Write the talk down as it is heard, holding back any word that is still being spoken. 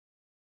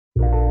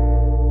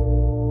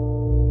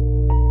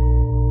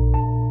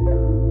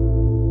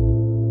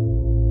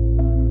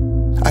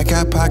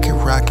got pocket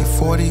rocket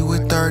 40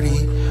 with 30.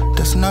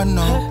 That's not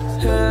no.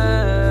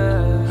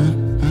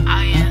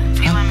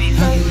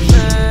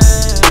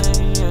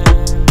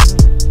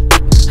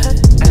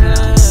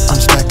 I'm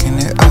stacking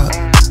it up,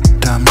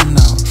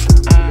 dominoes.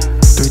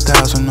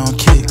 3,000 on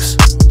kicks,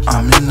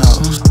 I'm in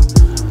those.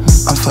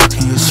 I'm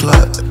fucking you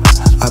slut,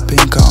 I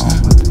been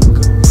gone.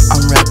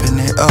 I'm wrapping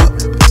it up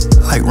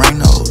like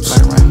Reynold.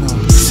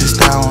 Sit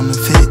style on the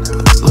fit,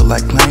 look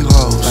like plain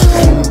clothes.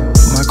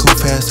 My coup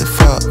fast as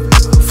fuck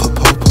for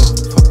popo.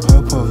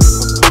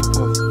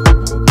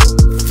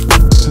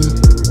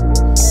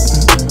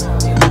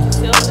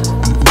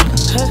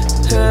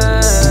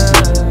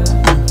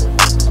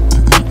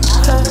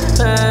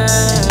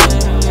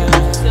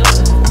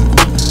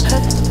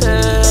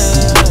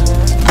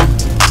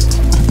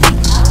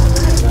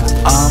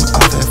 I'm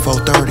off at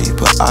 4:30,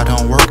 but I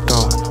don't work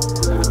though.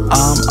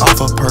 I'm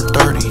off of perc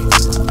 30,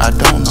 I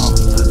don't know.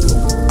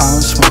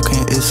 I'm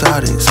smoking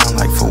exotic, sound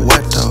like for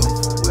what though?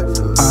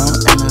 I'm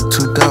in a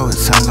two-door, it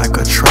sound like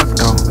a truck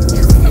though.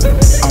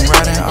 I'm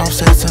riding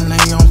offsets and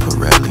they on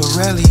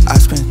Pirelli. I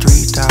spent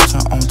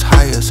 3,000 on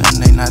tires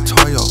and they not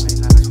Toyo.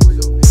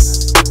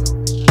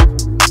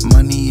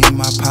 Money in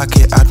my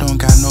pocket, I don't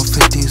got no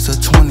 50s or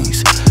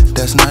 20s.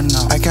 That's not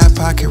no. I got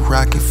pocket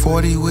rocket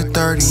 40 with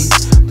 30.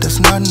 That's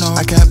not no.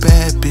 I got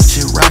bad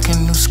bitches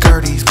rockin' new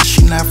skirties, but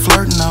she not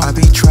flirtin' no. I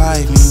be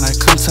driving like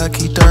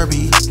Kentucky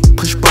Derby.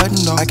 Push button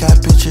though. I got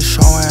bitches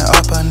showing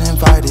up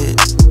uninvited.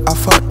 I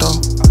fuck though.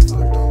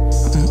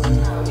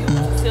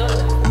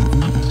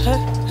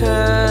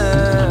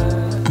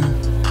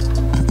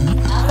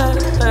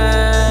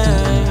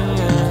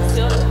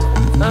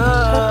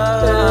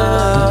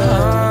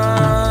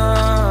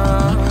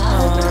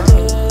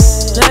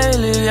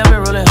 Lately I've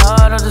been rolling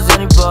hard on the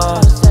Zenny bar.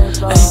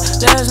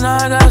 Last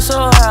night I got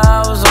so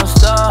high I was on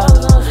stars.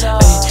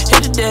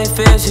 Hit the day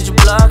fast, hit your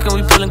block and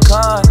we pullin'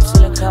 cards.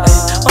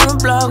 On the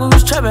block we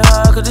was trapping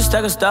hard cause this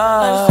stack of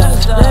stars.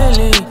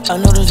 Lately, I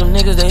know there's some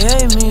niggas they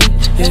hate me,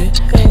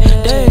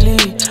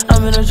 daily,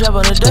 I'm in a trap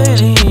on a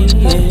daily,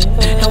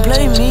 Don't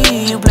play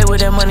me, you play with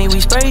that money we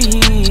spray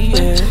heat,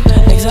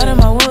 Next side of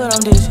my wood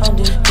I'm dizzy,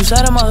 you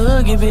side of my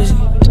hood get busy.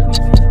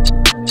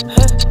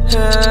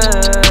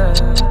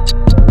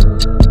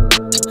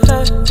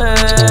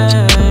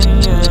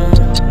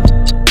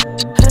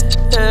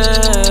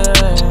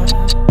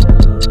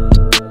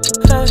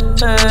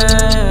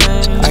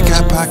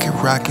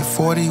 Rocket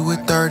 40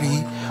 with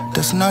 30,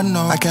 that's not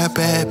no. I got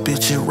bad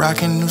bitches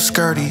rockin' new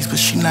skirties, but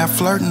she not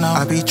flirtin' no.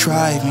 I be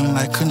driving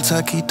like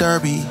Kentucky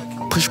Derby.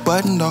 Push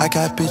button though. I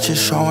got bitches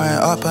showing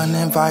up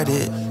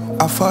uninvited.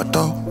 I fuck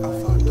though.